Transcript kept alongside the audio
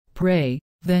pray,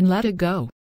 then let it go.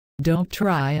 Don't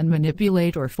try and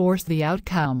manipulate or force the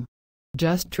outcome.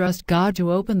 Just trust God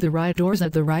to open the right doors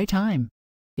at the right time.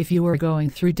 If you are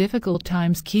going through difficult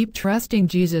times, keep trusting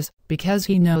Jesus, because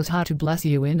He knows how to bless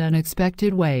you in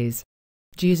unexpected ways.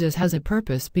 Jesus has a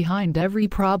purpose behind every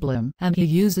problem, and He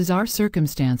uses our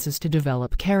circumstances to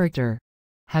develop character.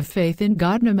 Have faith in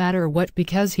God no matter what,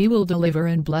 because He will deliver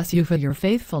and bless you for your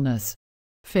faithfulness.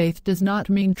 Faith does not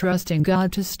mean trusting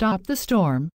God to stop the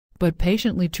storm, but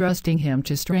patiently trusting Him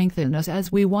to strengthen us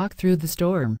as we walk through the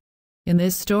storm. In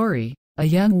this story, a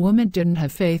young woman didn't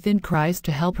have faith in Christ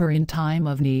to help her in time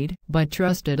of need, but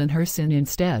trusted in her sin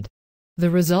instead.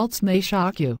 The results may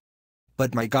shock you.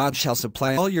 But my God shall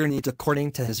supply all your needs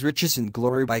according to His riches in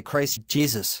glory by Christ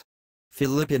Jesus.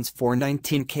 Philippians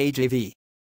 4:19 KJV.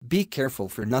 Be careful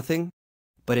for nothing,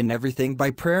 but in everything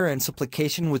by prayer and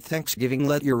supplication with thanksgiving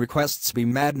let your requests be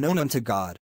made known unto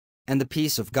God. And the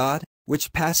peace of God,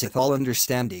 which passeth all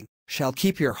understanding, shall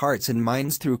keep your hearts and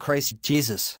minds through Christ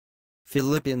Jesus.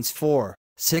 Philippians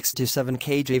 4:6-7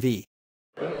 KJV.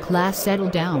 Class, settle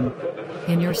down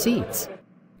in your seats.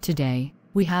 Today,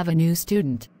 we have a new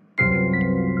student.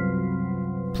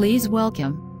 Please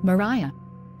welcome Mariah.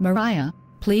 Mariah,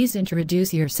 please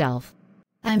introduce yourself.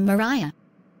 I'm Mariah.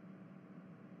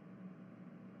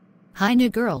 Hi, new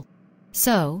girl.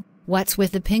 So, what's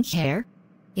with the pink hair?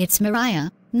 It's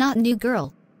Mariah, not new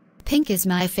girl. Pink is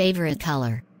my favorite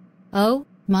color. Oh,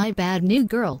 my bad, new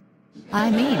girl.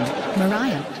 I mean,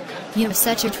 Mariah. You're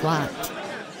such a twat.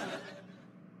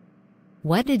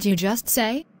 What did you just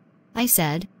say? I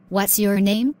said, what's your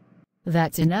name?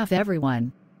 That's enough,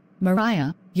 everyone.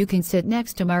 Mariah, you can sit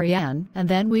next to Marianne, and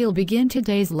then we'll begin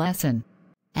today's lesson.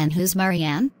 And who's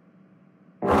Marianne?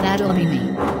 That'll be me.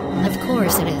 Of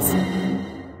course it is.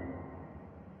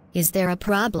 Is there a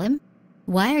problem?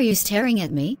 Why are you staring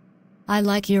at me? I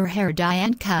like your hair dye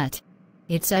and cut.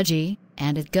 It's edgy,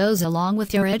 and it goes along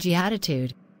with your edgy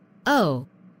attitude. Oh,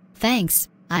 thanks,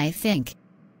 I think.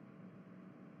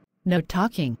 No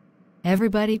talking.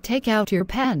 Everybody take out your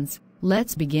pens,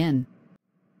 let's begin.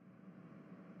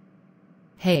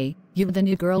 Hey, you the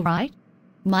new girl, right?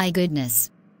 My goodness.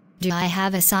 Do I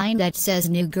have a sign that says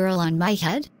new girl on my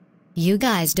head? You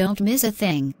guys don't miss a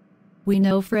thing. We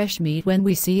know fresh meat when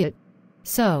we see it.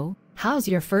 So, how's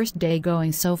your first day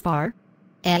going so far?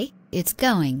 It's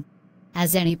going.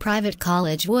 As any private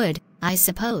college would, I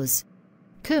suppose.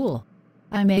 Cool.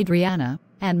 I'm Adriana,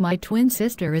 and my twin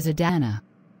sister is Adana.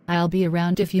 I'll be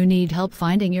around if you need help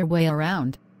finding your way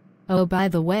around. Oh, by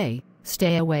the way,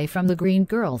 stay away from the green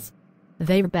girls.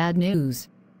 They're bad news.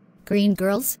 Green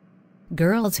girls?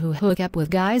 Girls who hook up with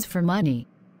guys for money.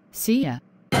 See ya.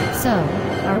 So,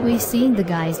 are we seeing the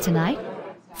guys tonight?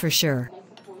 For sure.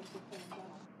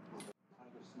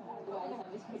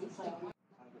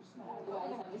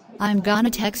 I'm gonna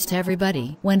text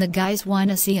everybody when the guys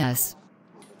wanna see us.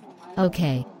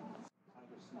 Okay.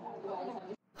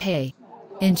 Hey,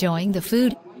 enjoying the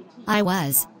food? I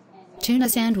was. Tuna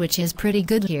sandwich is pretty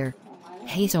good here.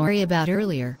 Hey, sorry about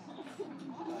earlier.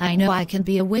 I know I can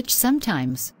be a witch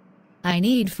sometimes. I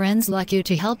need friends like you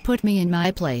to help put me in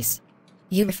my place.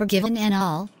 You're forgiven and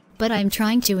all, but I'm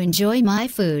trying to enjoy my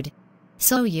food.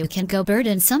 So you can go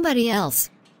burden somebody else.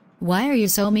 Why are you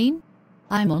so mean?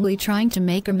 I'm only trying to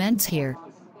make amends here.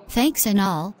 Thanks and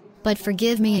all, but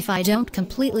forgive me if I don't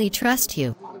completely trust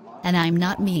you. And I'm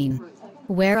not mean.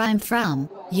 Where I'm from,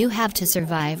 you have to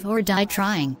survive or die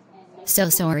trying. So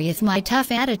sorry if my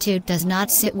tough attitude does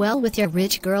not sit well with your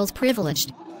rich girl's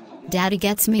privileged. Daddy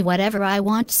gets me whatever I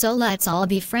want, so let's all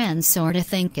be friends sorta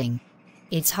thinking.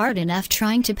 It's hard enough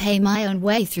trying to pay my own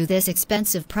way through this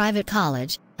expensive private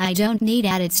college. I don't need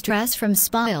added stress from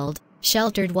spoiled,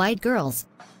 sheltered white girls.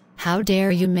 How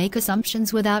dare you make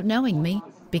assumptions without knowing me,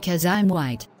 because I'm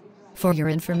white. For your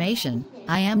information,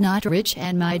 I am not rich,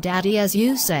 and my daddy, as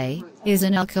you say, is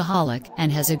an alcoholic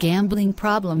and has a gambling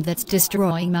problem that's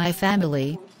destroying my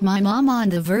family, my mom on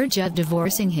the verge of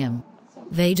divorcing him.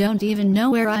 They don't even know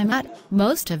where I'm at,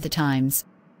 most of the times.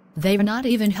 They're not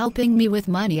even helping me with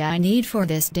money I need for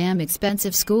this damn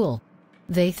expensive school.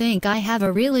 They think I have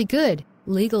a really good,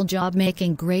 legal job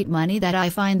making great money that I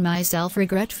find myself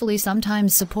regretfully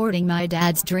sometimes supporting my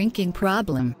dad's drinking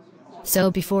problem. So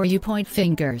before you point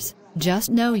fingers, just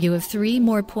know you have 3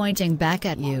 more pointing back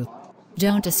at you.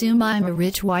 Don't assume I'm a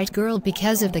rich white girl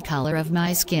because of the color of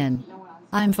my skin.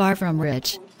 I'm far from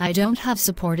rich, I don't have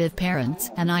supportive parents,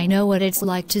 and I know what it's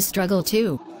like to struggle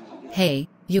too. Hey,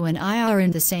 you and I are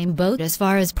in the same boat as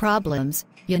far as problems,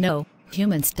 you know,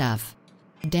 human stuff.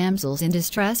 Damsels in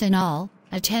distress and all,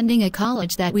 attending a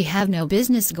college that we have no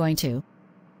business going to.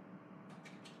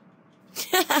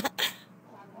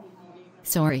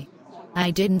 Sorry. I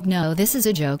didn't know this is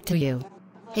a joke to you.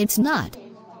 It's not.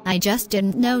 I just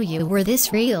didn't know you were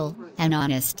this real and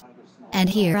honest. And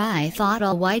here I thought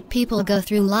all white people go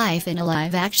through life in a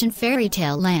live-action fairy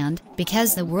tale land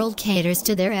because the world caters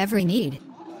to their every need.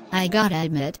 I gotta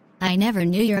admit, I never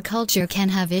knew your culture can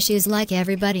have issues like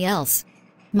everybody else.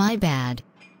 My bad.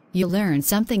 You learn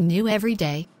something new every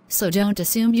day, so don't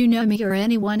assume you know me or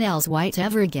anyone else white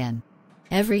ever again.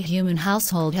 Every human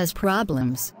household has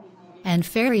problems. And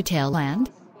fairy tale land?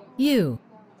 You.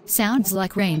 Sounds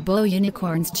like rainbow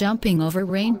unicorns jumping over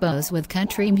rainbows with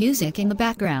country music in the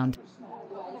background.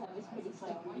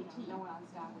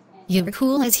 You're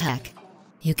cool as heck.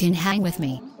 You can hang with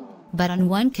me. But on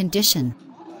one condition.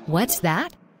 What's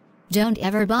that? Don't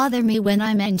ever bother me when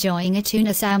I'm enjoying a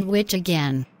tuna sandwich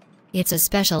again. It's a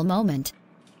special moment.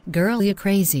 Girl, you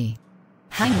crazy.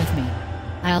 Hang with me.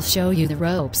 I'll show you the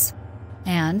ropes.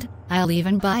 And I'll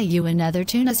even buy you another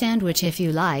tuna sandwich if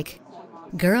you like.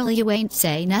 Girl, you ain't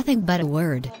say nothing but a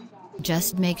word.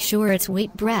 Just make sure it's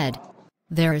wheat bread.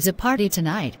 There is a party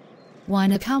tonight.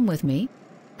 Wanna come with me?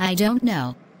 I don't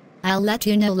know. I'll let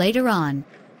you know later on.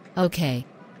 Okay.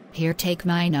 Here, take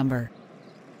my number.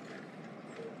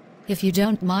 If you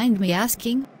don't mind me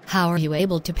asking, how are you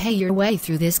able to pay your way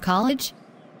through this college?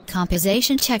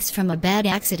 Compensation checks from a bad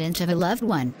accident of a loved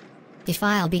one. If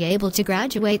I'll be able to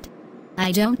graduate,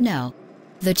 I don't know.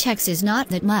 The checks is not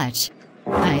that much.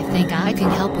 I think I can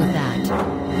help with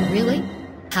that. Really?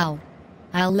 How?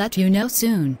 I'll let you know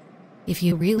soon. If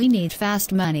you really need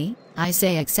fast money, I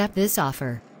say accept this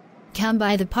offer. Come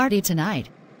by the party tonight.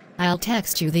 I'll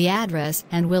text you the address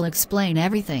and we'll explain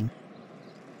everything.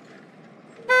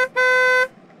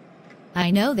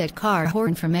 I know that car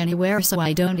horn from anywhere, so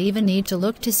I don't even need to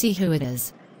look to see who it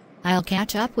is. I'll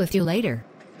catch up with you later.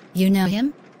 You know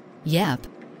him? Yep.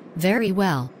 Very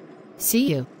well. See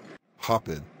you. Hop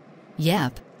in.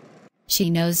 Yep. She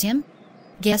knows him?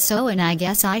 Guess so, and I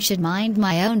guess I should mind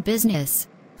my own business.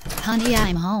 Honey,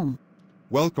 I'm home.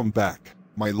 Welcome back,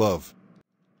 my love.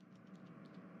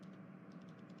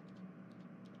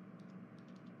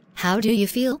 How do you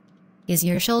feel? Is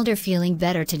your shoulder feeling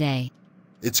better today?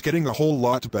 It's getting a whole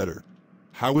lot better.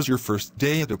 How was your first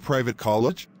day at a private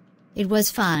college? It was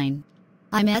fine.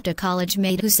 I met a college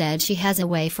mate who said she has a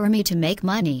way for me to make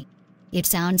money. It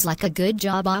sounds like a good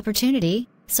job opportunity,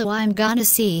 so I'm gonna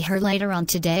see her later on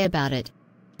today about it.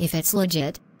 If it's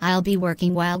legit, I'll be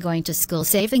working while going to school,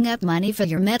 saving up money for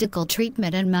your medical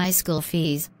treatment and my school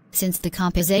fees, since the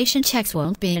compensation checks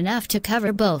won't be enough to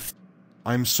cover both.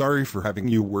 I'm sorry for having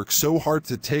you work so hard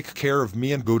to take care of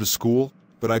me and go to school,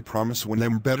 but I promise when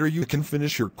I'm better you can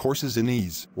finish your courses in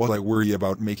ease while I worry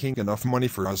about making enough money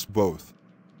for us both.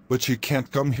 But she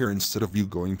can't come here instead of you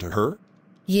going to her?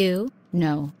 You?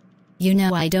 No. You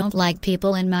know I don't like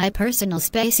people in my personal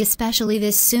space, especially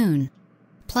this soon.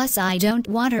 Plus I don't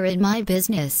want her in my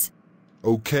business.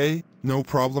 Okay, no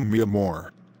problem, mi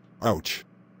amor. Ouch.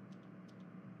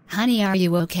 Honey, are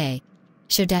you okay?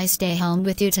 Should I stay home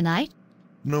with you tonight?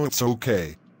 No, it's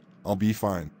okay. I'll be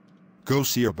fine. Go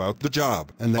see about the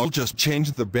job, and I'll just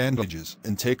change the bandages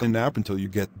and take a nap until you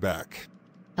get back.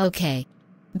 Okay.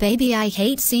 Baby, I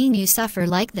hate seeing you suffer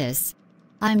like this.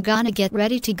 I'm gonna get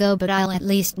ready to go, but I'll at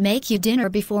least make you dinner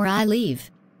before I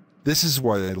leave. This is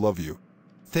why I love you.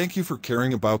 Thank you for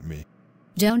caring about me.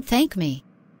 Don't thank me.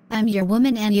 I'm your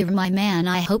woman and you're my man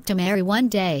I hope to marry one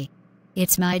day.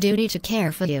 It's my duty to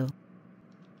care for you.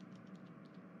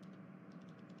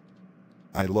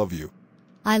 I love you.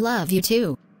 I love you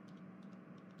too.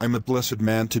 I'm a blessed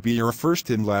man to be your first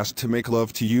and last to make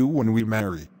love to you when we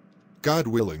marry. God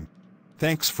willing.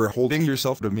 Thanks for holding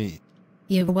yourself to me.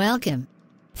 You're welcome.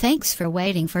 Thanks for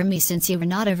waiting for me since you're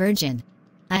not a virgin.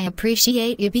 I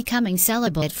appreciate you becoming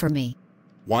celibate for me.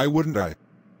 Why wouldn't I?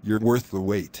 You're worth the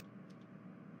wait.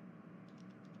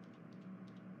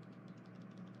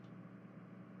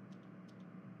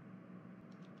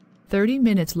 "30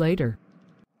 minutes later.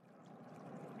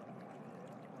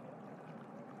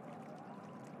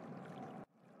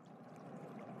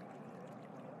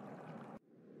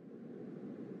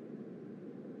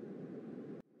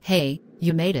 Hey,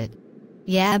 you made it.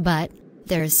 Yeah, but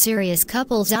there's serious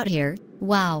couples out here.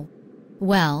 Wow.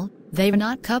 Well, they're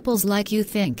not couples like you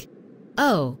think.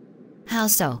 Oh. How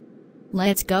so?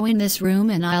 Let's go in this room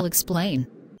and I'll explain.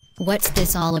 What's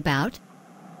this all about?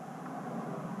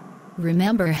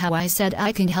 Remember how I said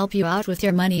I can help you out with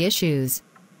your money issues?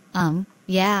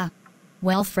 Yeah.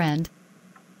 Well, friend,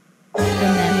 the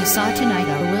men you saw tonight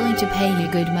are willing to pay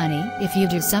you good money if you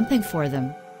do something for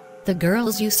them. The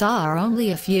girls you saw are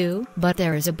only a few, but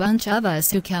there is a bunch of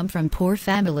us who come from poor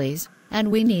families,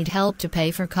 and we need help to pay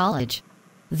for college.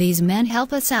 These men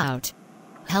help us out.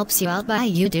 Helps you out by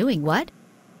you doing what?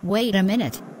 Wait a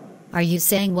minute. Are you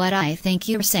saying what I think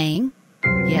you're saying?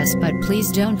 Yes, but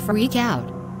please don't freak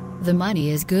out. The money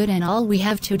is good and all we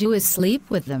have to do is sleep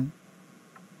with them.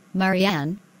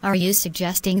 Marianne, are you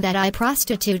suggesting that I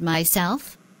prostitute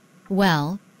myself?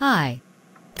 Well,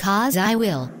 Cause I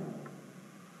will.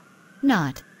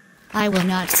 Not. I will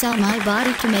not sell my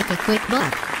body to make a quick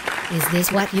buck. Is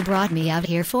this what you brought me out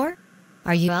here for?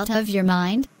 Are you out of your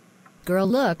mind? Girl,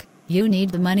 look, you need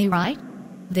the money, right?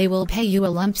 They will pay you a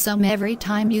lump sum every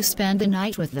time you spend a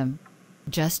night with them.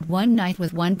 Just one night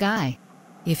with one guy.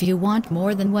 If you want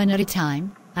more than one at a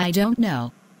time, I don't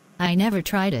know. I never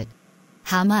tried it.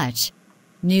 How much?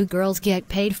 New girls get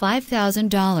paid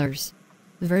 $5,000.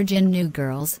 Virgin new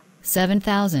girls,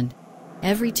 $7,000.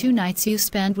 Every 2 nights you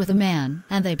spend with a man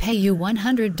and they pay you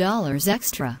 $100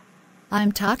 extra.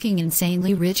 I'm talking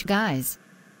insanely rich guys.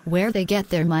 Where they get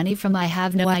their money from I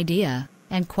have no idea,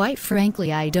 and quite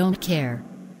frankly I don't care.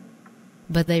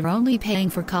 But they're only paying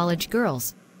for college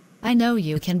girls. I know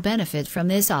you can benefit from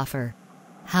this offer.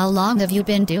 How long have you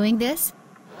been doing this?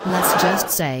 Let's just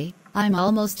say, I'm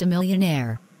almost a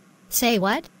millionaire. Say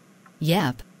what?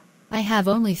 Yep. I have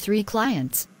only 3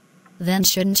 clients. Then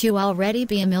shouldn't you already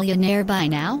be a millionaire by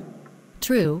now?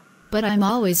 True, but I'm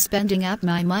always spending up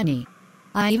my money.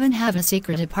 I even have a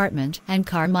secret apartment and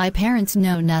car my parents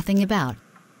know nothing about.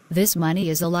 This money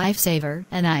is a lifesaver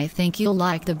and I think you'll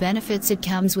like the benefits it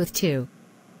comes with too.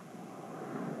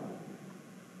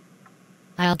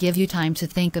 I'll give you time to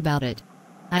think about it.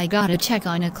 I gotta check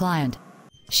on a client.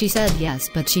 She said yes,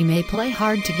 but she may play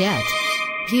hard to get.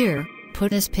 Here,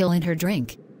 put this pill in her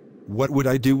drink. What would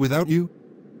I do without you?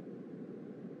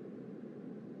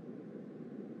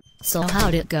 So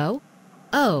how'd it go?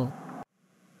 Oh.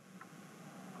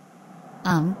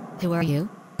 Who are you?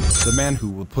 The man who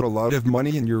will put a lot of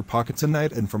money in your pocket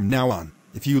tonight and from now on,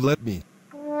 if you let me.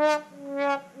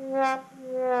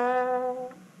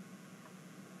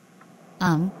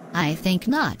 I think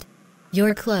not.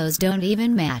 Your clothes don't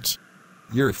even match.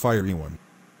 You're a fiery one.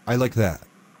 I like that.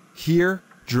 Here,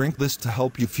 drink this to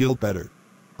help you feel better.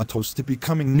 A toast to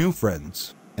becoming new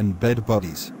friends and bed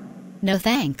buddies. No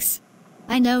thanks.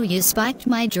 I know you spiked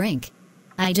my drink.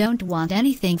 I don't want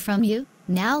anything from you.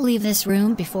 Now leave this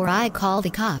room before I call the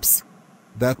cops.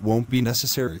 That won't be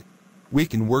necessary. We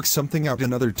can work something out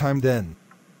another time then.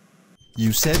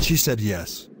 You said she said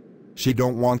yes. She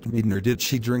don't want me, nor did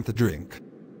she drink the drink.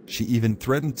 She even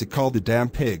threatened to call the damn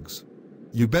pigs.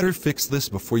 You better fix this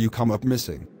before you come up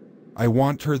missing. I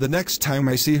want her the next time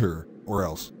I see her, or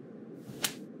else.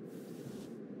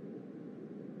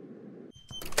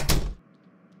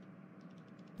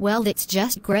 Well, that's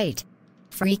just great.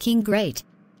 Freaking great.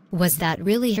 Was that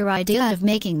really her idea of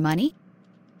making money?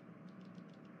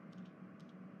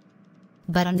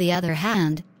 But on the other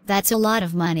hand, that's a lot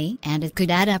of money and it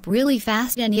could add up really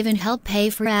fast and even help pay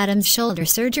for Adam's shoulder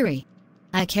surgery.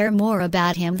 I care more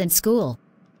about him than school.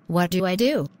 What do I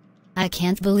do? I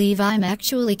can't believe I'm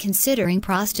actually considering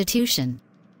prostitution.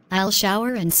 I'll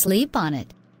shower and sleep on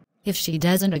it. If she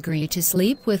doesn't agree to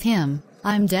sleep with him,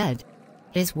 I'm dead.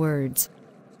 His words.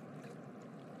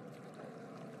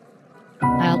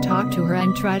 I'll talk to her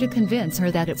and try to convince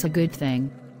her that it's a good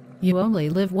thing. You only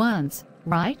live once,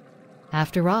 right?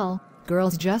 After all,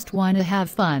 girls just want to have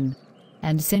fun.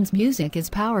 And since music is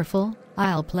powerful,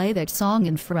 I'll play that song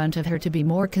in front of her to be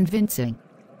more convincing.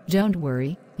 Don't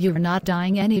worry, you're not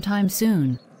dying anytime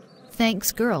soon.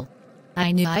 Thanks, girl.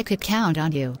 I knew I could count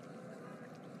on you.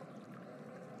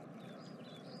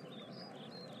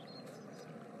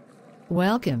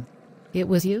 Welcome. It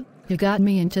was you who got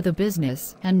me into the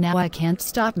business, and now I can't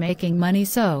stop making money,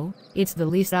 so it's the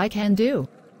least I can do.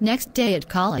 Next day at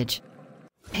college.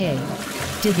 Hey,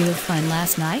 did you have fun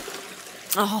last night?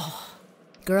 Oh.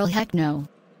 Girl, heck no.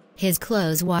 His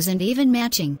clothes wasn't even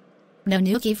matching. No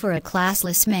nookie for a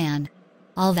classless man.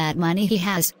 All that money he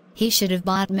has, he should have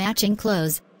bought matching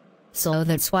clothes. So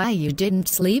that's why you didn't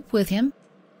sleep with him?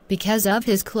 Because of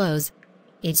his clothes?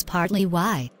 It's partly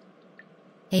why.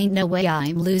 Ain't no way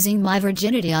I'm losing my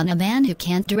virginity on a man who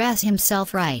can't dress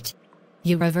himself right.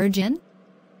 You're a virgin?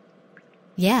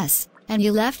 Yes, and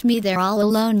you left me there all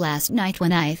alone last night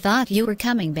when I thought you were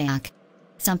coming back.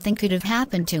 Something could have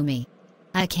happened to me.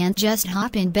 I can't just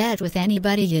hop in bed with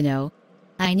anybody, you know.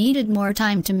 I needed more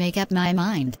time to make up my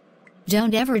mind.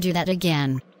 Don't ever do that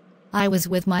again. I was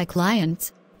with my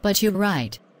clients, but you're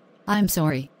right. I'm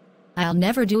sorry. I'll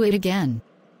never do it again.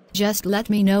 Just let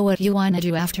me know what you want to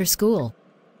do after school.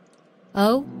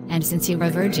 Oh, and since you're a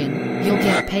virgin, you'll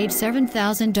get paid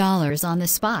 $7,000 on the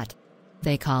spot.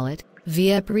 They call it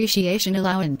the appreciation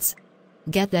allowance.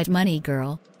 Get that money,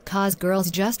 girl, cause girls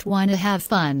just want to have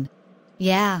fun.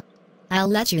 Yeah. I'll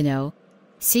let you know.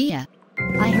 See ya.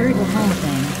 I heard the whole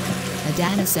thing.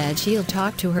 Adana said she'll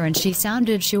talk to her and she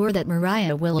sounded sure that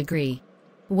Mariah will agree.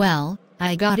 Well,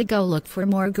 I gotta go look for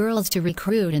more girls to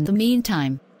recruit in the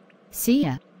meantime. See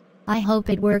ya. I hope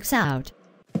it works out.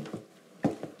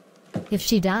 If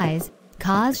she dies,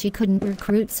 'cause she couldn't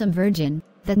recruit some virgin,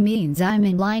 that means I'm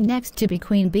in line next to be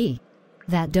Queen Bee.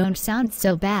 That don't sound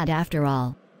so bad after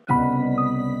all.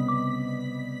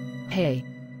 Hey.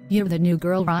 You're the new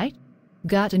girl, right?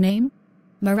 Got a name?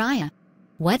 Mariah.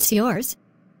 What's yours?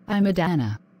 I'm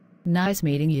Adana. Nice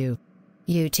meeting you.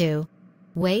 You too.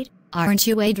 Wait, aren't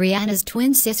you Adriana's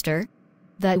twin sister?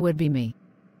 That would be me.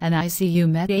 And I see you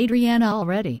met Adriana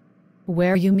already.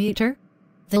 Where you meet her?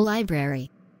 The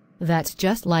library. That's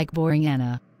just like boring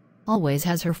Anna. Always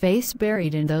has her face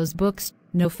buried in those books,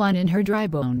 no fun in her dry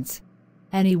bones.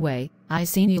 Anyway, I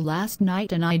seen you last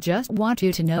night and I just want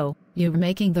you to know, you're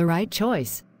making the right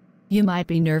choice. You might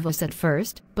be nervous at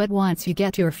first, but once you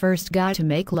get your first guy to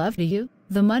make love to you,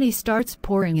 the money starts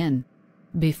pouring in.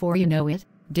 Before you know it,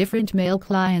 different male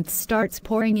clients starts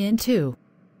pouring in too.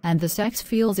 And the sex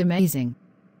feels amazing.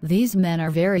 These men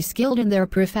are very skilled in their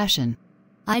profession.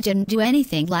 I didn't do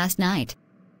anything last night.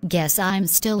 Guess I'm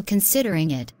still considering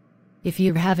it. If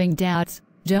you're having doubts,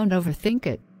 don't overthink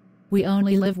it. We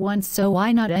only live once, so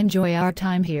why not enjoy our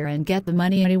time here and get the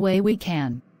money any way we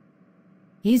can?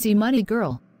 Easy money,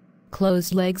 girl.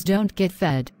 Closed legs don't get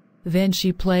fed. Then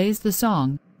she plays the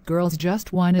song, Girls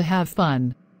Just Wanna Have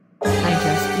Fun. I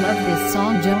just love this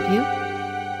song, don't you?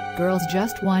 Girls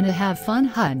just wanna have fun,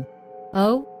 hun.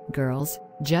 Oh, girls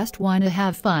just wanna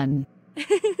have fun.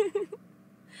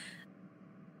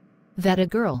 That a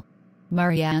girl.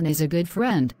 Marianne is a good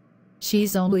friend.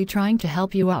 She's only trying to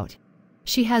help you out.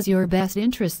 She has your best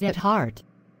interest at heart.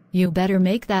 You better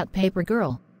make that paper,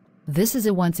 girl. This is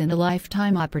a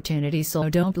once-in-a-lifetime opportunity, so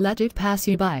don't let it pass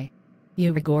you by.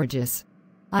 You're gorgeous.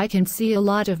 I can see a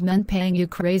lot of men paying you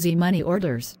crazy money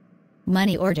orders.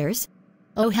 Money orders?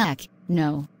 Oh heck,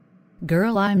 no.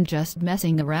 Girl, I'm just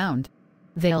messing around.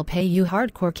 They'll pay you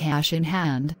hardcore cash in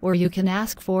hand, or you can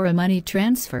ask for a money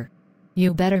transfer.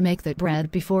 You better make that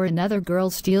bread before another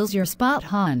girl steals your spot,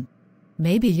 hon.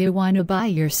 Maybe you want to buy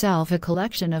yourself a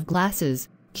collection of glasses,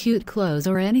 cute clothes,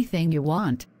 or anything you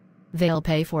want. They'll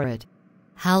pay for it.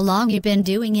 How long you been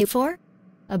doing it for?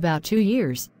 About 2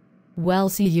 years. Well,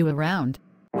 see you around.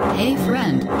 Hey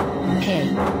friend. Hey.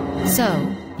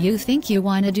 So, you think you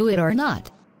want to do it or not?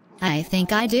 I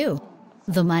think I do.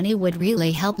 The money would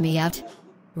really help me out.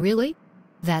 Really?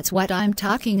 That's what I'm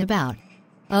talking about.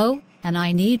 Oh, and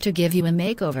I need to give you a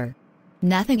makeover.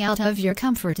 Nothing out of your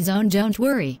comfort zone, don't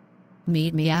worry.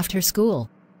 Meet me after school.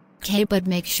 'Kay, but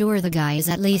make sure the guy is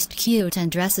at least cute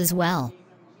and dresses well.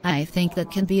 I think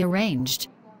that can be arranged.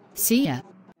 See ya.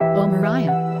 Oh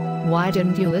Mariah, why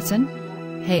didn't you listen?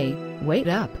 Hey, wait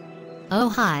up. Oh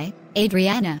hi,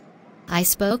 Adriana. I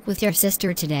spoke with your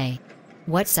sister today.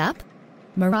 What's up?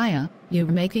 Mariah, you're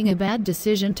making a bad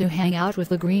decision to hang out with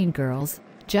the green girls,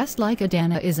 just like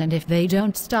Adana is, and if they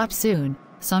don't stop soon,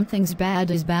 something's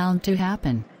bad is bound to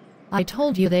happen. I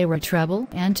told you they were trouble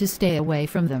and to stay away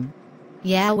from them.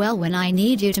 Yeah, well, when I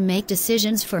need you to make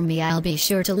decisions for me, I'll be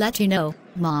sure to let you know,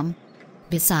 Mom.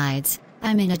 Besides,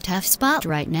 I'm in a tough spot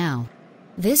right now.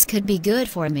 This could be good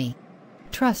for me.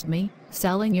 Trust me,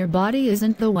 selling your body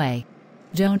isn't the way.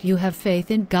 Don't you have faith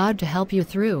in God to help you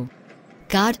through?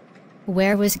 God?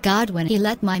 Where was God when he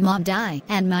let my mom die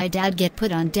and my dad get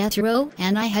put on death row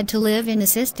and I had to live in the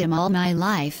system all my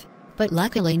life? But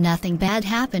luckily nothing bad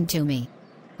happened to me.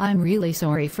 I'm really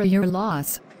sorry for your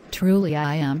loss. Truly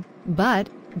I am. But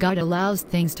God allows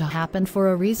things to happen for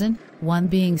a reason, one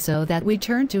being so that we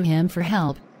turn to Him for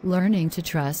help, learning to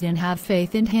trust and have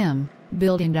faith in Him,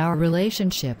 building our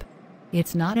relationship.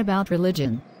 It's not about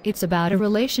religion, it's about a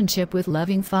relationship with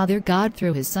loving Father God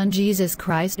through His Son Jesus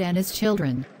Christ and His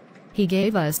children. He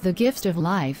gave us the gift of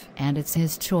life, and it's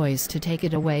His choice to take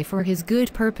it away for His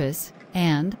good purpose,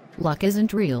 and luck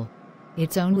isn't real.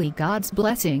 It's only God's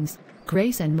blessings,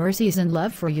 grace and mercies and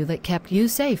love for you that kept you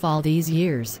safe all these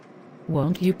years.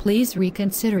 Won't you please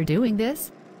reconsider doing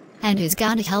this? And who's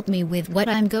gonna help me with what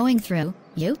I'm going through?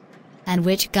 You? And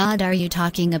which God are you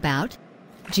talking about?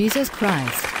 Jesus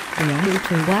Christ, the only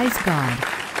true wise God.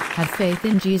 Have faith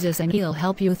in Jesus and He'll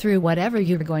help you through whatever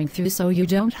you're going through, so you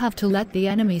don't have to let the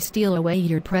enemy steal away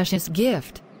your precious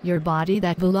gift, your body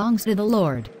that belongs to the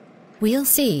Lord. We'll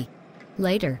see.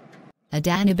 Later.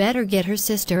 Adana better get her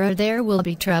sister or there will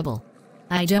be trouble.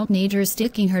 I don't need her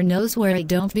sticking her nose where it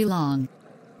don't belong.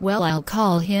 Well, I'll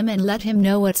call him and let him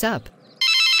know what's up.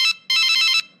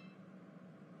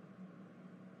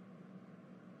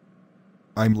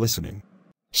 I'm listening.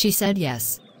 She said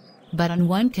yes. But on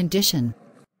one condition.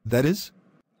 That is?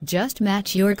 Just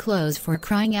match your clothes, for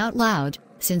crying out loud,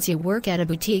 since you work at a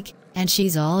boutique, and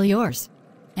she's all yours.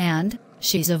 And,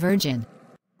 she's a virgin.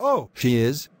 Oh, she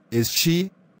is? Is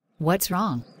she? What's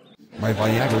wrong? My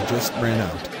Viagra just ran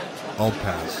out. I'll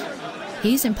pass.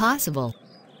 He's impossible.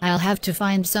 I'll have to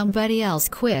find somebody else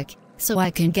quick, so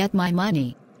I can get my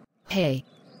money. Hey.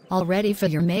 All ready for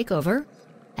your makeover?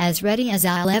 As ready as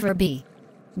I'll ever be.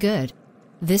 Good.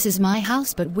 This is my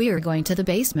house, but we're going to the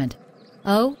basement.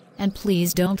 Oh, and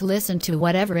please don't listen to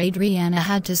whatever Adriana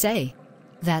had to say.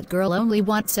 That girl only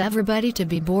wants everybody to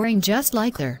be boring just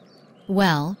like her.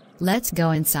 Well, let's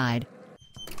go inside.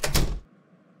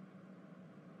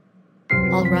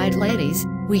 Alright ladies,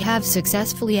 we have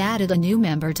successfully added a new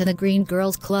member to the Green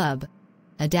Girls Club.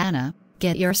 Adana,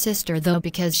 get your sister though,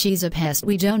 because she's a pest.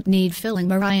 We don't need filling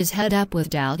Mariah's head up with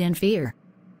doubt and fear.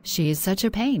 She is such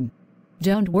a pain.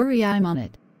 Don't worry, I'm on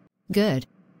it. Good.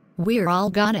 We're all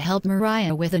gonna help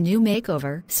Mariah with a new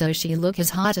makeover so she look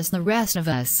as hot as the rest of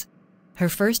us. Her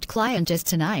first client is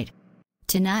tonight.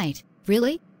 Tonight,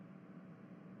 really?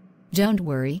 Don't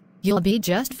worry, you'll be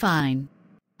just fine.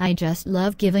 I just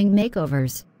love giving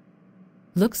makeovers.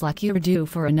 Looks like you're due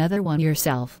for another one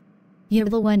yourself. You're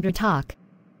the one to talk.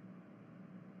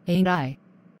 Ain't I?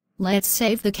 Let's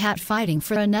save the cat fighting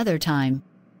for another time.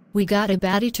 We got a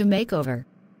baddie to make over.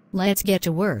 Let's get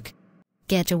to work.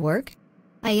 Get to work?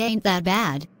 I ain't that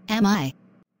bad, am I?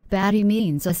 Baddie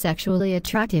means a sexually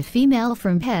attractive female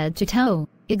from head to toe,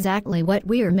 exactly what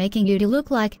we're making you to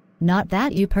look like, not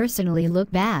that you personally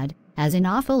look bad, as in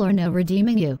awful or no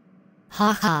redeeming you.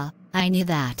 Ha ha, I knew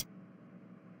that.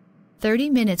 30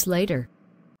 minutes later.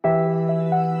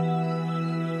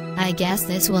 I guess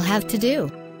this will have to do.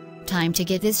 Time to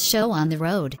get this show on the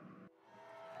road.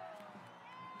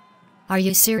 Are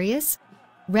you serious?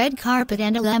 Red carpet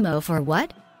and a limo for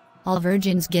what? All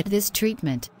virgins get this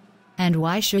treatment. And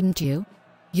why shouldn't you?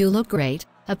 You look great,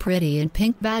 a pretty and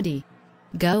pink baddie.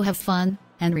 Go have fun,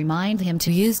 and remind him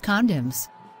to use condoms.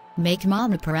 Make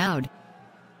mama proud.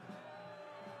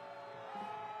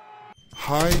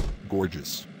 Hi,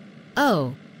 gorgeous.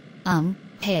 Oh.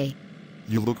 Hey.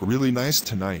 You look really nice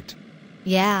tonight.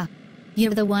 Yeah.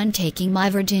 You're the one taking my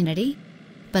virginity?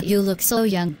 But you look so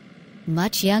young.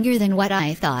 Much younger than what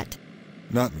I thought.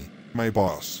 Not me, my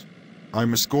boss.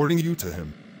 I'm escorting you to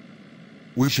him.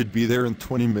 We should be there in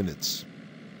 20 minutes.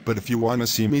 But if you want to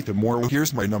see me tomorrow,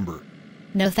 here's my number.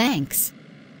 No thanks.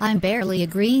 I'm barely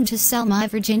agreeing to sell my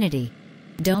virginity.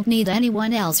 Don't need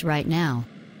anyone else right now.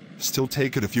 Still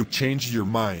take it if you changed your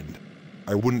mind.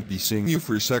 I wouldn't be seeing you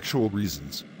for sexual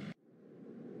reasons.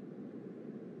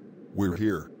 We're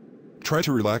here. Try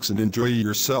to relax and enjoy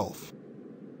yourself.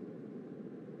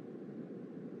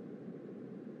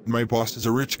 My boss is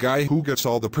a rich guy who gets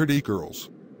all the pretty girls.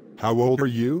 How old are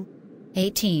you?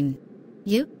 18.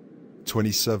 You?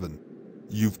 27.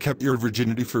 You've kept your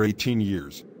virginity for 18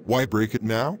 years. Why break it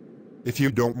now? If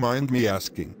you don't mind me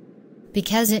asking.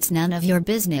 Because it's none of your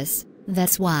business,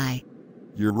 that's why.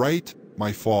 You're right,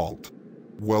 my fault.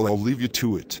 Well, I'll leave you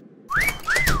to it.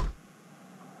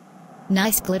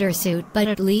 Nice glitter suit, but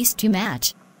at least you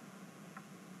match.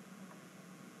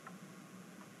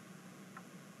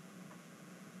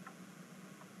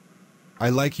 I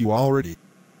like you already.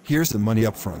 Here's the money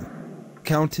up front.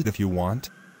 Count it if you want.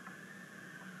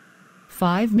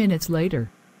 5 minutes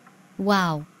later.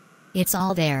 Wow. It's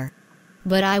all there.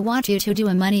 But I want you to do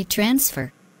a money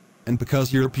transfer. And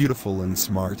because you're beautiful and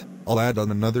smart, I'll add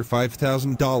on another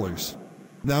 $5,000.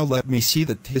 Now let me see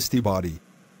the tasty body.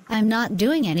 I'm not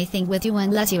doing anything with you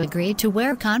unless you agree to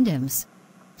wear condoms.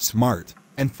 Smart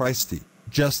and feisty,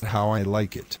 just how I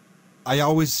like it. I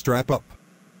always strap up.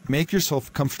 Make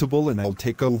yourself comfortable and I'll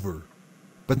take over.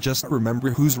 But just remember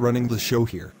who's running the show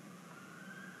here.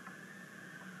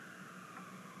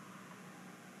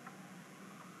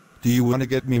 Do you want to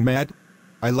get me mad?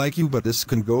 I like you, but this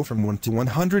can go from 1 to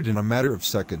 100 in a matter of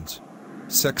seconds.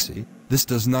 Sexy, this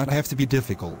does not have to be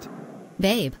difficult.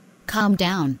 Babe, calm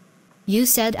down. You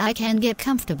said I can get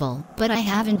comfortable, but I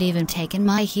haven't even taken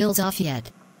my heels off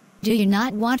yet. Do you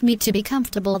not want me to be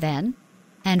comfortable then?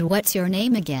 And what's your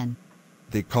name again?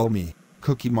 They call me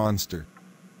Cookie Monster.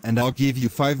 And I'll give you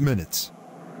 5 minutes.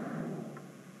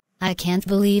 I can't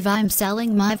believe I'm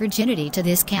selling my virginity to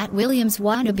this Cat Williams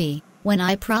wannabe, when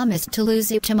I promised to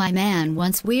lose it to my man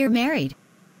once we're married.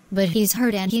 But he's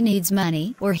hurt and he needs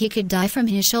money, or he could die from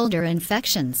his shoulder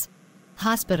infections.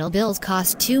 Hospital bills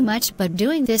cost too much, but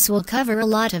doing this will cover a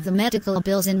lot of the medical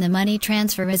bills and the money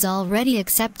transfer is already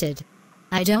accepted.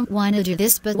 I don't want to do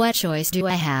this, but what choice do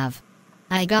I have?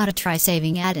 I gotta try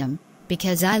saving Adam,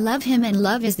 Because I love him and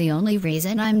love is the only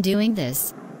reason I'm doing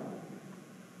this.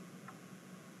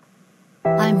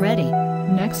 I'm ready.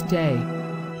 Next day.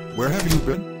 Where have you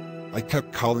been? I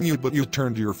kept calling you but you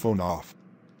turned your phone off.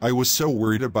 I was so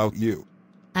worried about you.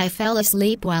 I fell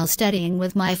asleep while studying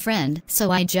with my friend,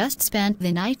 so I just spent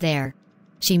the night there.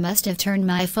 She must have turned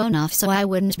my phone off so I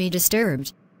wouldn't be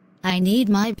disturbed. I need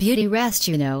my beauty rest,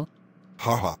 you know.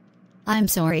 Haha. I'm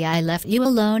sorry I left you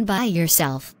alone by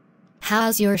yourself.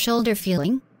 How's your shoulder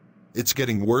feeling? It's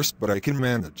getting worse but I can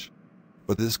manage.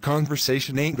 But this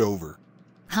conversation ain't over.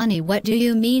 Honey, what do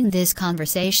you mean this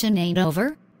conversation ain't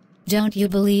over? Don't you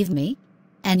believe me?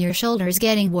 And your shoulder's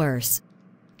getting worse.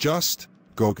 Just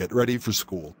go get ready for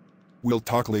school. We'll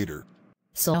talk later.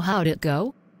 So how'd it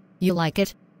go? You like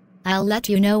it? I'll let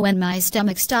you know when my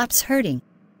stomach stops hurting.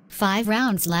 5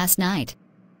 rounds last night.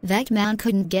 That man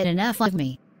couldn't get enough of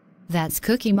me. That's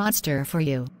Cookie Monster for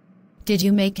you. Did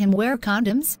you make him wear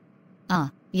condoms?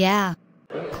 Yeah.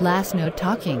 Class no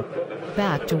talking.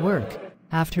 Back to work.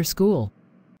 After school.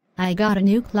 I got a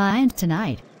new client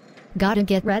tonight. Gotta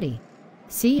get ready.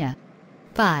 See ya.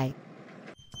 Bye.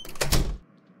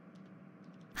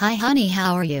 Hi honey,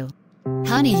 how are you?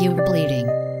 Honey, you're bleeding.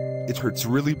 It hurts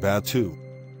really bad too.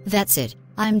 That's it.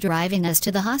 I'm driving us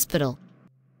to the hospital.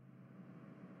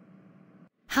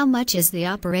 How much is the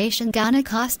operation gonna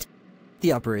cost?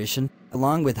 The operation,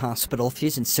 along with hospital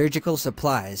fees and surgical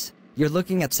supplies, you're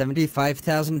looking at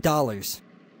 $75,000.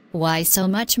 Why so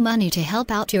much money to help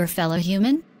out your fellow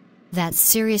human? That's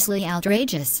seriously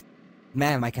outrageous.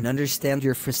 Ma'am, I can understand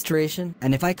your frustration,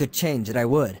 and if I could change it I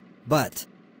would, but...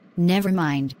 Never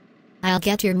mind. I'll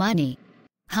get your money.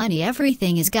 Honey,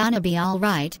 everything is gonna be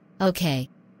alright, okay?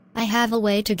 I have a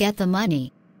way to get the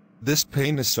money. This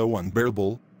pain is so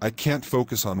unbearable, I can't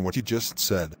focus on what you just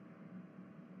said.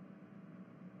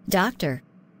 Doctor,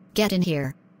 get in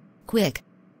here. Quick.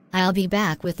 I'll be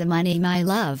back with the money, my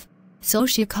love. So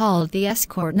she called the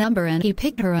escort number and he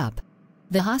picked her up.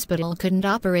 The hospital couldn't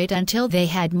operate until they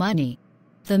had money.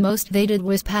 The most they did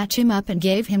was patch him up and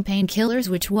gave him painkillers,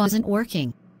 which wasn't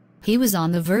working. He was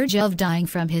on the verge of dying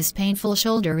from his painful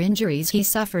shoulder injuries he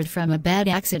suffered from a bad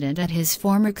accident at his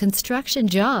former construction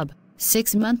job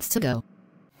 6 months ago.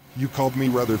 You called me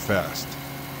rather fast.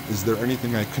 Is there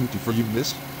anything I can do for you,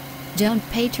 miss? Don't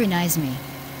patronize me.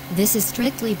 This is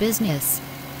strictly business.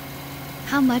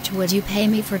 How much would you pay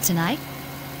me for tonight?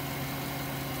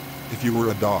 If you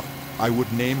were a dog, I would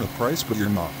name a price, but you're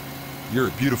not. You're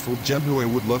a beautiful gem who I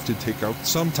would love to take out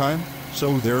sometime,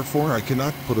 so therefore I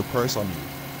cannot put a price on you.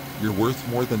 You're worth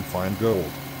more than fine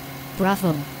gold.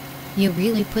 Bravo. You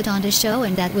really put on a show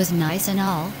and that was nice and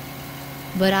all.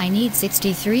 But I need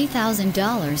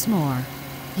 $63,000 more.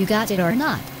 You got it or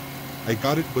not? I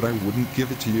got it, but I wouldn't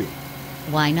give it to you.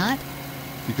 Why not?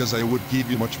 Because I would give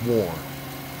you much more.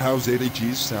 How's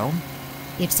 80G's sound?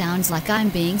 It sounds like I'm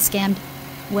being scammed.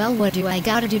 Well, what do I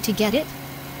gotta do to get it?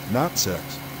 Not sex.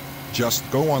 Just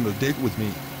go on a date with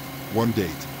me. One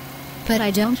date. But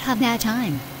I don't have that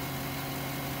time.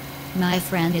 My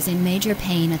friend is in major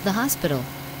pain at the hospital.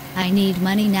 I need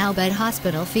money now, but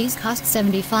hospital fees cost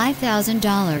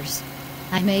 $75,000.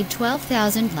 I made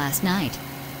 $12,000 last night.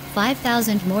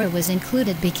 $5,000 more was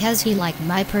included because he liked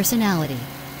my personality.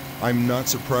 I'm not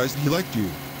surprised he liked you.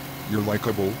 You're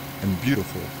likable and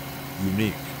beautiful.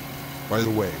 Unique. By the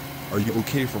way, are you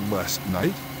okay from last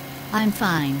night? I'm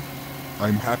fine.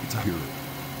 I'm happy to hear it.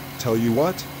 Tell you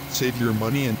what, save your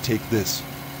money and take this.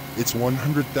 It's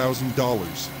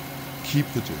 $100,000. Keep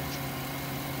the change.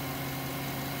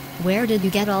 Where did you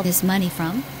get all this money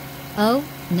from? Oh,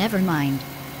 never mind.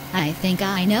 I think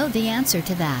I know the answer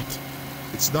to that.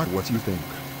 It's not what you think.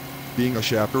 Being a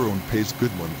chaperone pays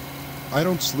good money. I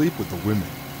don't sleep with the women,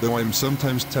 though I'm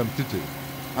sometimes tempted to.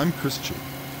 I'm Christian.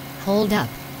 Hold up.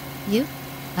 You?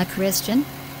 A Christian?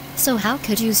 So how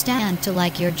could you stand to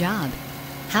like your job?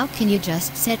 How can you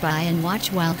just sit by and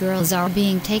watch while girls are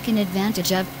being taken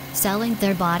advantage of, selling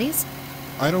their bodies?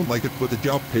 I don't like it, but the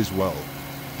job pays well.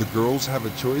 The girls have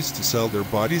a choice to sell their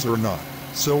bodies or not,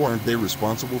 so aren't they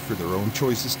responsible for their own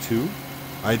choices too?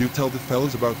 I do tell the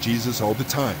fellas about Jesus all the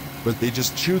time, but they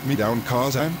just shoot me down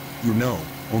cause I'm, you know,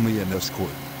 only an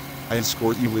escort. I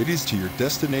escort you ladies to your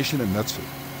destination and that's it.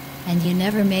 And you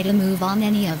never made a move on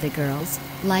any of the girls,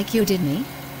 like you did me?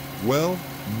 Well,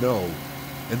 no.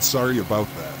 And sorry about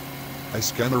that. I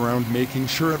scan around making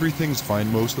sure everything's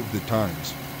fine most of the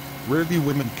times. Rarely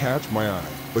women catch my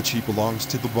eye, but she belongs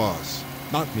to the boss,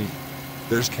 not me.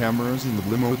 There's cameras in the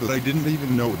limo that I didn't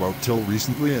even know about till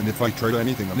recently, and if I tried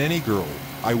anything on any girl,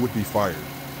 I would be fired.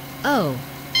 Oh.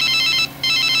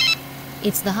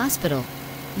 It's the hospital.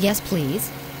 Yes,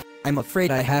 please. I'm afraid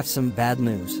I have some bad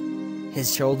news.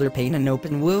 His shoulder pain and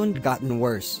open wound gotten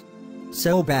worse.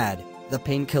 So bad, the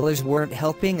painkillers weren't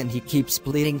helping and he keeps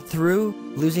bleeding through,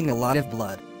 losing a lot of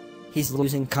blood. He's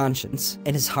losing conscience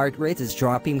and his heart rate is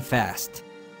dropping fast.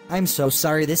 I'm so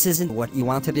sorry this isn't what you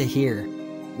wanted to hear.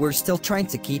 We're still trying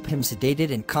to keep him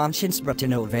sedated and conscious but to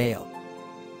no avail.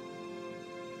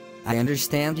 I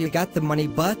understand you got the money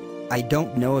but I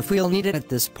don't know if we'll need it at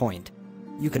this point.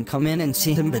 You can come in and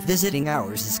see him but visiting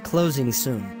hours is closing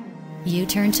soon. You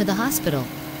turn to the hospital.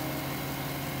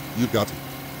 You got it.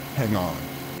 Hang on.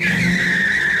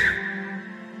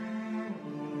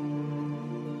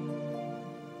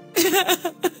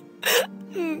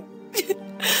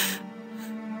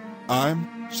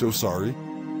 I'm so sorry.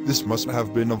 This must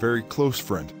have been a very close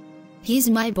friend. He's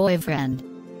my boyfriend.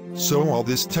 So all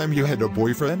this time you had a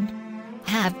boyfriend?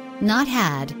 Have not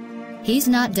had. He's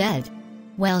not dead.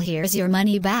 Well, here's your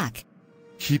money back.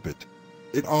 Keep it.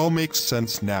 It all makes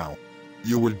sense now.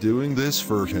 You were doing this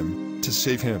for him, to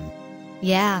save him.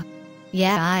 Yeah,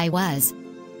 I was.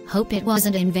 Hope it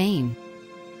wasn't in vain.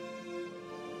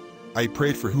 I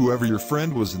prayed for whoever your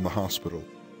friend was in the hospital.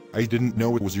 I didn't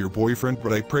know it was your boyfriend,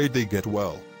 but I prayed they get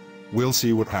well. We'll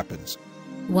see what happens.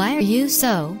 Why are you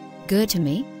so good to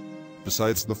me?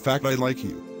 Besides the fact I like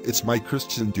you, it's my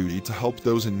Christian duty to help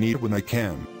those in need when I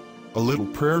can. A little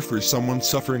prayer for someone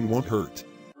suffering won't hurt.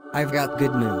 I've got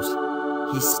good news.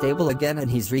 He's stable again and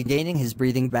he's regaining his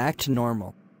breathing back to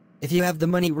normal. If you have the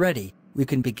money ready, we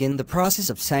can begin the process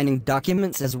of signing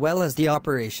documents as well as the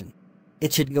operation.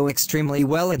 It should go extremely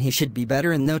well and he should be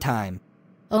better in no time.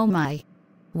 Oh my.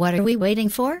 What are we waiting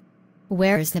for?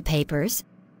 Where's the papers?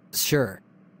 Sure.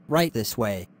 Right this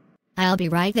way. I'll be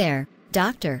right there,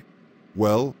 doctor.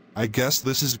 Well, I guess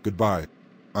this is goodbye.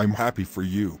 I'm happy for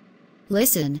you.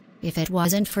 Listen, if it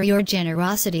wasn't for your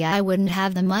generosity I wouldn't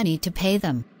have the money to pay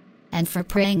them. And for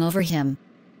praying over him.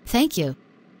 Thank you.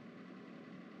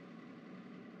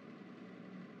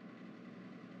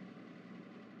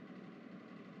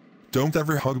 Don't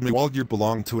ever hug me while you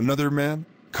belong to another man,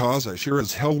 cause I sure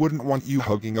as hell wouldn't want you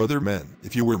hugging other men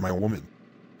if you were my woman.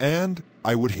 And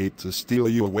I would hate to steal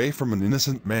you away from an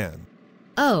innocent man.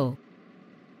 Oh.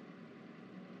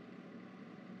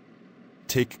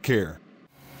 Take care.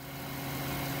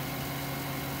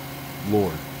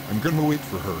 Lord, I'm gonna wait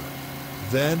for her.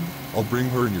 Then, I'll bring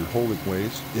her in your holy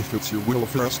ways, if it's your will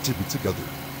for us to be together.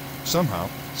 Somehow,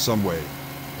 someway.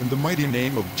 In the mighty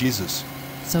name of Jesus.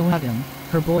 So Adam,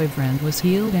 her boyfriend, was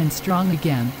healed and strong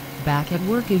again, back at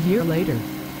work a year later.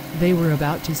 They were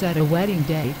about to set a wedding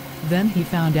date, then he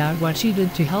found out what she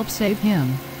did to help save him,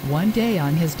 one day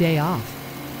on his day off.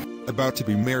 About to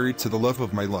be married to the love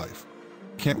of my life.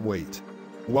 Can't wait.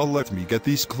 Well, let me get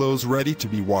these clothes ready to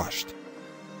be washed.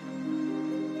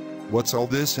 What's all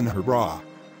this in her bra?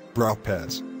 Bra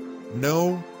pads.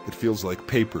 No, it feels like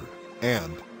paper,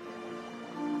 and...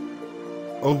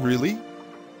 Oh really?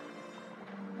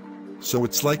 So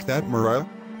it's like that, Mariah?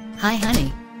 Hi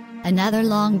honey. Another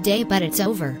long day but it's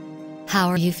over. How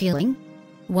are you feeling?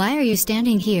 Why are you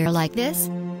standing here like this?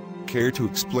 Care to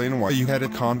explain why you had a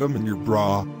condom in your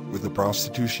bra with a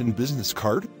prostitution business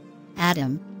card?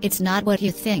 Adam, it's not what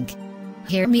you think.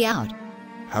 Hear me out.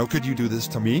 How could you do this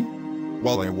to me?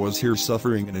 While I was here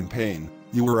suffering and in pain,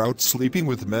 you were out sleeping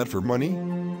with men for money?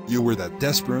 You were that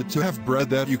desperate to have bread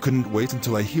that you couldn't wait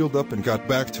until I healed up and got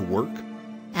back to work?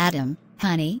 Adam,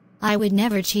 honey, I would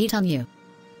never cheat on you.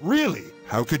 Really?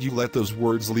 How could you let those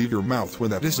words leave your mouth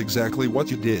when that is exactly what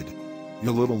you did?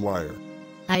 You little liar.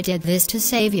 I did this to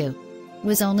save you.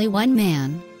 Was only one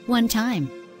man, one time.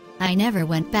 I never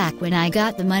went back when I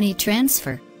got the money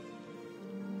transfer.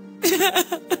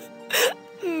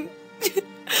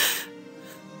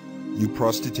 You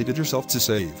prostituted yourself to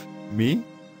save me?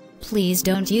 Please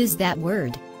don't use that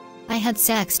word. I had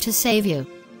sex to save you.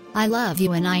 I love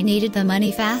you and I needed the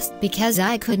money fast because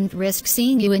I couldn't risk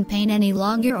seeing you in pain any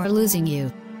longer or losing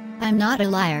you. I'm not a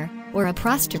liar, or a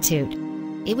prostitute.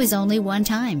 It was only one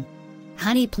time.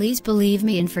 Honey, please believe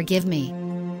me and forgive me.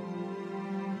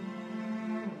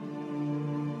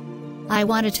 I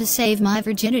wanted to save my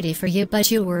virginity for you, but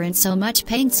you were in so much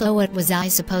pain, so what was I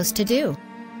supposed to do?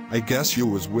 I guess you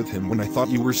was with him when I thought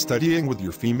you were studying with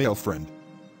your female friend.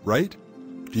 Right?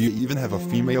 Do you even have a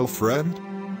female friend?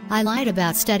 I lied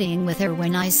about studying with her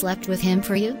when I slept with him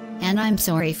for you, and I'm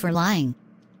sorry for lying.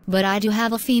 But I do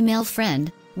have a female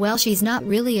friend. Well, she's not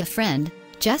really a friend,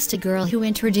 just a girl who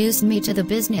introduced me to the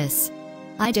business.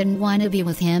 I didn't want to be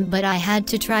with him, but I had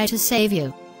to try to save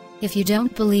you. If you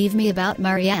don't believe me about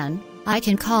Marianne, I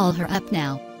can call her up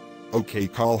now. Okay,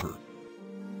 call her.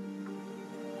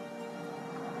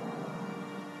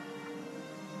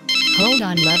 Hold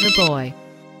on, lover boy.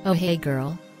 Oh hey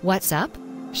girl, what's up?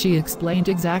 She explained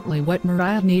exactly what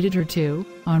Mariah needed her to,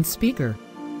 on speaker.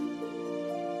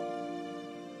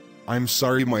 I'm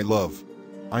sorry, my love.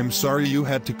 I'm sorry you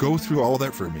had to go through all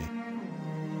that for me.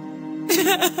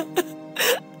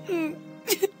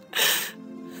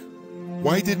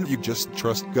 Why didn't you just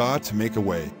trust God to make a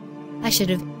way? I should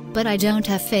have, but I don't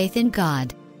have faith in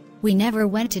God. We never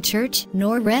went to church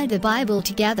nor read the Bible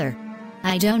together.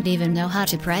 I don't even know how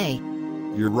to pray.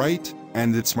 You're right,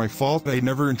 and it's my fault I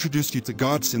never introduced you to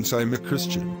God since I'm a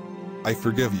Christian. I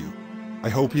forgive you. I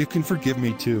hope you can forgive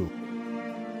me too.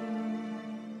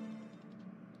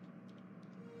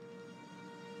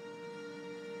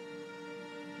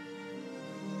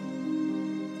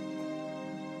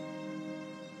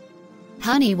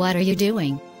 Honey, what are you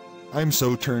doing? I'm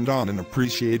so turned on and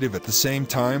appreciative at the same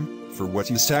time, for what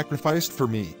you sacrificed for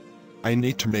me. I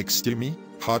need to make steamy,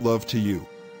 hot love to you.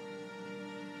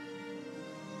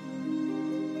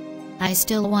 I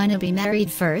still want to be married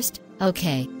first,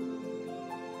 okay?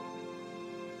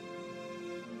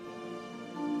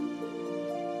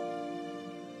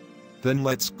 Then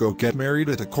let's go get married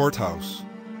at the courthouse.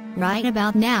 Right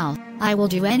about now, I will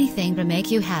do anything to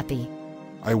make you happy.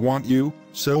 I want you,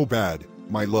 so bad,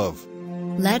 my love.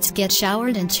 Let's get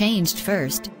showered and changed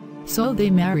first. So they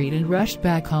married and rushed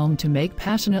back home to make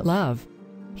passionate love.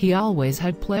 He always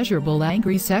had pleasurable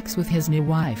angry sex with his new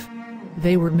wife.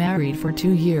 They were married for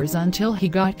 2 years until he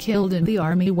got killed in the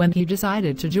army when he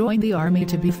decided to join the army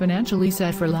to be financially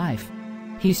set for life.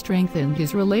 He strengthened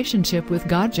his relationship with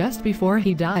God just before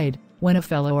he died, when a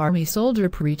fellow army soldier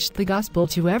preached the gospel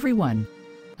to everyone.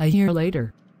 A year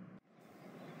later.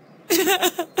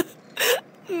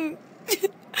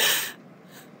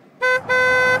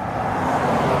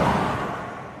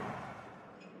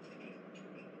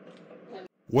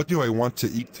 What do I want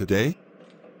to eat today?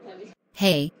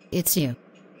 Hey, it's you.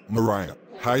 Mariah,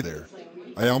 hi there.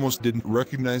 I almost didn't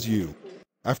recognize you.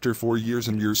 After 4 years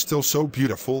and you're still so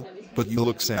beautiful, but you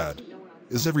look sad.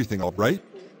 Is everything alright?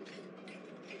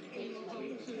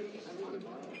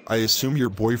 I assume your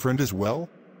boyfriend is well?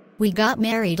 We got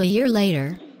married a year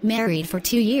later, married for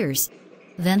 2 years.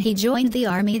 Then he joined the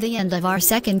army the end of our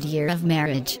 2nd year of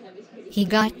marriage. He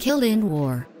got killed in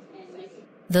war.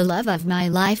 The love of my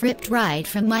life ripped right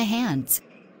from my hands.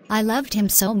 I loved him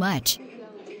so much.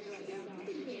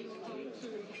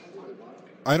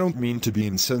 I don't mean to be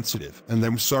insensitive, and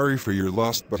I'm sorry for your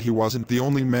loss, but he wasn't the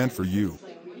only man for you.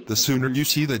 The sooner you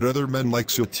see that other men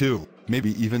likes you too,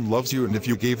 maybe even loves you, and if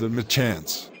you gave them a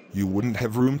chance, you wouldn't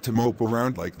have room to mope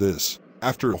around like this,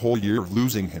 after a whole year of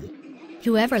losing him.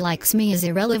 Whoever likes me is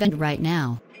irrelevant right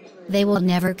now. They will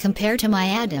never compare to my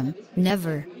Adam,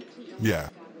 never. Yeah.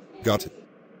 Got it.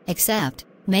 Except,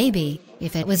 maybe,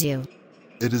 if it was you.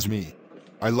 It is me.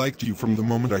 I liked you from the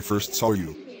moment I first saw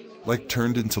you. Like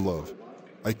turned into love.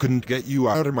 I couldn't get you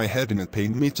out of my head, and it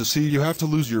pained me to see you have to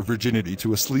lose your virginity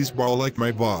to a sleazeball like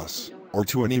my boss, or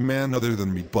to any man other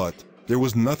than me, but there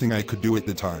was nothing I could do at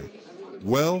the time.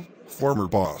 Well, former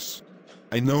boss.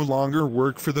 I no longer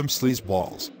work for them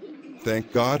sleazeballs.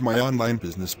 Thank God my online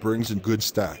business brings in good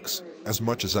stacks, as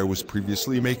much as I was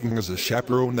previously making as a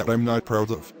chaperone that I'm not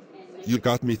proud of. You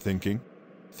got me thinking.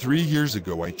 3 years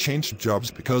ago I changed jobs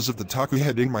because of the talk we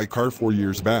had in my car 4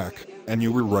 years back, and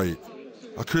you were right.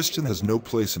 A Christian has no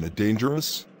place in a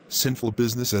dangerous, sinful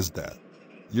business as that.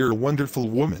 You're a wonderful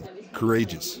woman,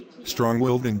 courageous,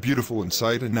 strong-willed and beautiful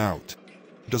inside and out.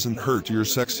 Doesn't hurt you're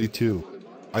sexy too.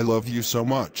 I love you so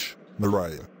much,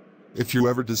 Mariah. If you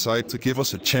ever decide to give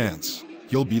us a chance,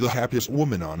 you'll be the happiest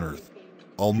woman on earth.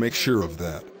 I'll make sure of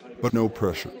that, but no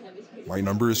pressure. My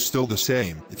number is still the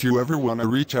same if you ever want to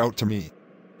reach out to me.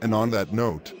 And on that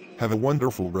note, have a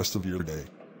wonderful rest of your day.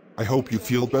 I hope you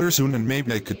feel better soon, and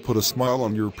maybe I could put a smile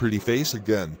on your pretty face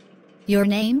again. Your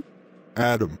name?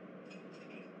 Adam.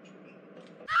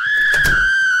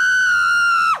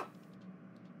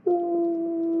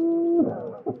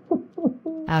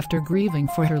 After grieving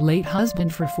for her late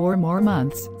husband for 4 more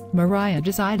months, Mariah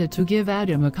decided to give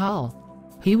Adam a call.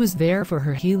 He was there for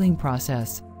her healing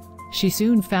process. She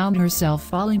soon found herself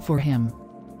falling for him.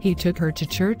 He took her to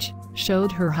church,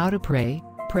 showed her how to pray,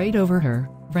 prayed over her,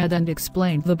 read and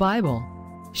explained the Bible.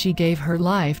 She gave her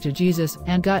life to Jesus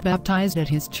and got baptized at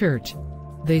his church.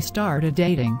 They started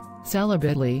dating,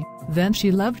 celibately, then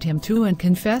she loved him too and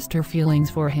confessed her feelings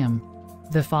for him.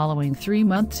 The following 3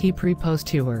 months he proposed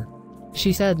to her.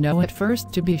 She said no at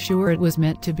first to be sure it was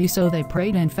meant to be, so they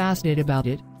prayed and fasted about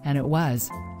it, and it was.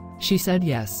 She said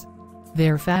yes.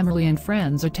 Their family and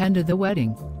friends attended the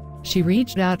wedding. She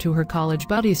reached out to her college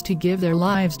buddies to give their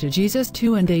lives to Jesus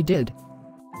too, and they did.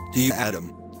 Do you,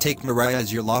 Adam, take Mariah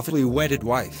as your lawfully wedded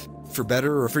wife, for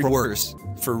better or for worse,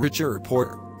 for richer or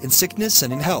poorer, in sickness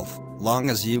and in health, long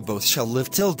as you both shall live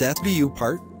till death do you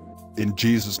part. In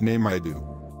Jesus' name I do.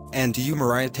 And do you,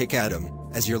 Mariah, take Adam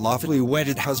as your lawfully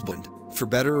wedded husband, for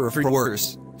better or for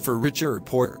worse, for richer or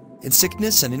poorer, in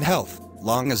sickness and in health,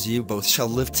 long as you both shall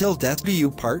live till death do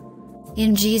you part?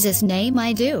 In Jesus' name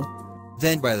I do.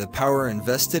 Then by the power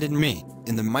invested in me,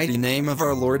 in the mighty name of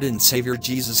our Lord and Savior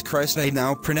Jesus Christ, I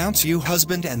now pronounce you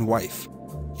husband and wife.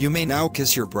 You may now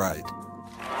kiss your bride.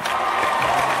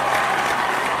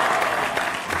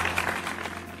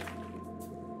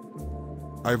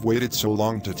 I've waited so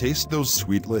long to taste those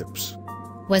sweet lips.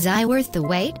 Was I worth the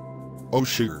wait? Oh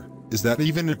sure, is that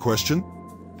even a question?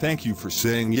 Thank you for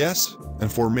saying yes,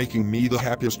 and for making me the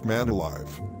happiest man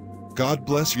alive. God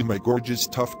bless you, my gorgeous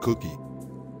tough cookie.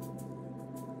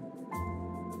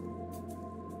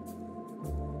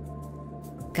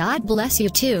 God bless you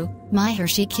too, my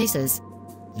Hershey Kisses.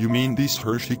 You mean these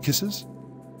Hershey Kisses?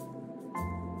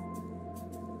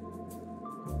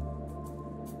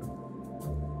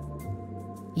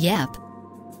 Yep.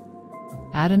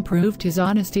 Adam proved his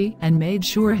honesty and made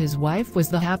sure his wife was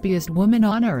the happiest woman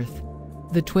on earth.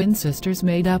 The twin sisters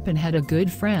made up and had a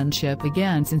good friendship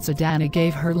again since Adana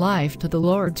gave her life to the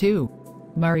Lord too.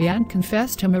 Marianne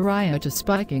confessed to Mariah to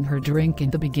spiking her drink in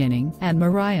the beginning, and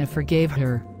Mariah forgave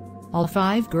her. All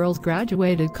 5 girls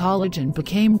graduated college and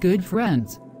became good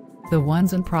friends. The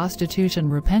ones in prostitution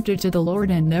repented to the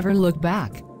Lord and never looked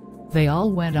back. They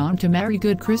all went on to marry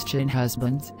good Christian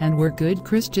husbands and were good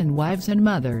Christian wives and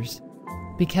mothers.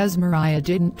 Because Mariah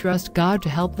didn't trust God to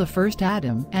help the first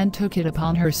Adam and took it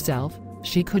upon herself,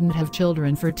 she couldn't have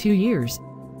children for 2 years.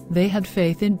 They had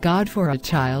faith in God for a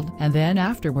child and then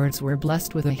afterwards were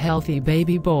blessed with a healthy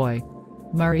baby boy.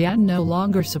 Marianne no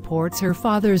longer supports her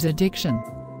father's addiction.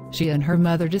 She and her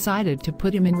mother decided to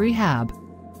put him in rehab.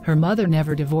 Her mother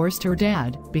never divorced her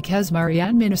dad because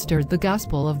Marianne ministered the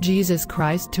gospel of Jesus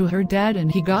Christ to her dad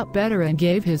and he got better and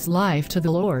gave his life to the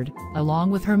Lord,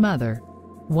 along with her mother.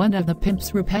 One of the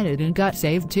pimps repented and got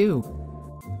saved too.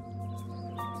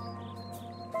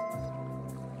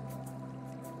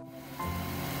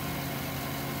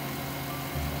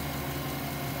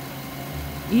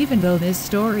 Even though this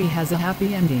story has a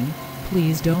happy ending,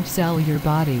 please don't sell your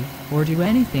body or do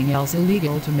anything else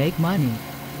illegal to make money.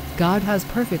 God has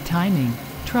perfect timing,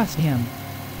 trust Him.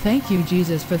 Thank you,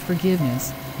 Jesus, for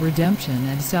forgiveness, redemption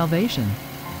and salvation.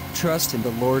 Trust in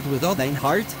the Lord with all thine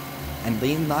heart, and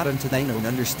lean not unto thine own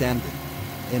understanding.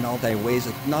 In all thy ways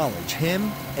acknowledge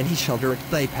Him, and He shall direct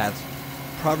thy paths.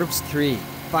 Proverbs 3,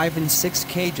 5 and 6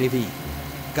 KJV.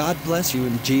 God bless you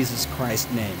in Jesus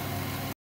Christ's name.